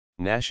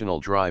National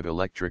Drive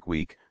Electric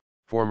Week,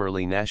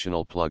 formerly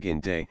National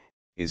Plug-in Day,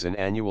 is an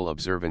annual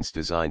observance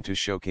designed to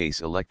showcase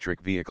electric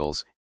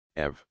vehicles,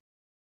 EV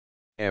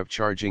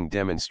charging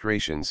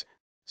demonstrations,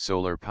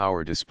 solar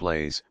power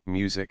displays,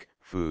 music,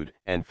 food,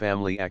 and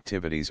family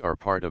activities are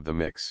part of the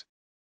mix.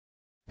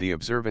 The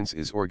observance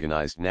is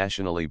organized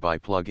nationally by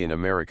Plug-in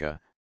America,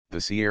 the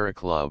Sierra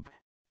Club,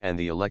 and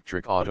the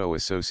Electric Auto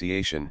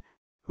Association,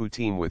 who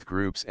team with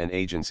groups and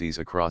agencies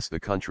across the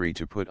country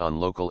to put on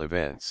local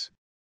events.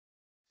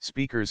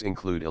 Speakers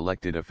include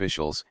elected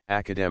officials,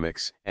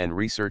 academics and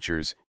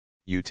researchers,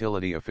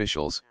 utility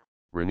officials,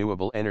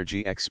 renewable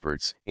energy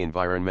experts,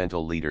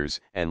 environmental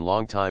leaders, and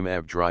longtime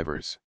EV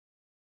drivers.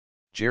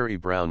 Jerry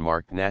Brown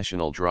marked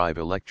National Drive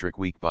Electric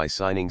Week by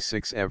signing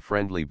 6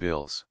 EV-friendly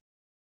bills.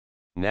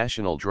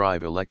 National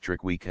Drive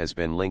Electric Week has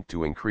been linked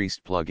to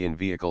increased plug-in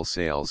vehicle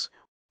sales,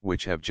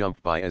 which have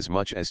jumped by as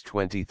much as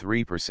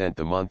 23%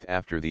 the month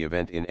after the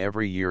event in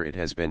every year it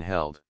has been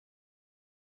held.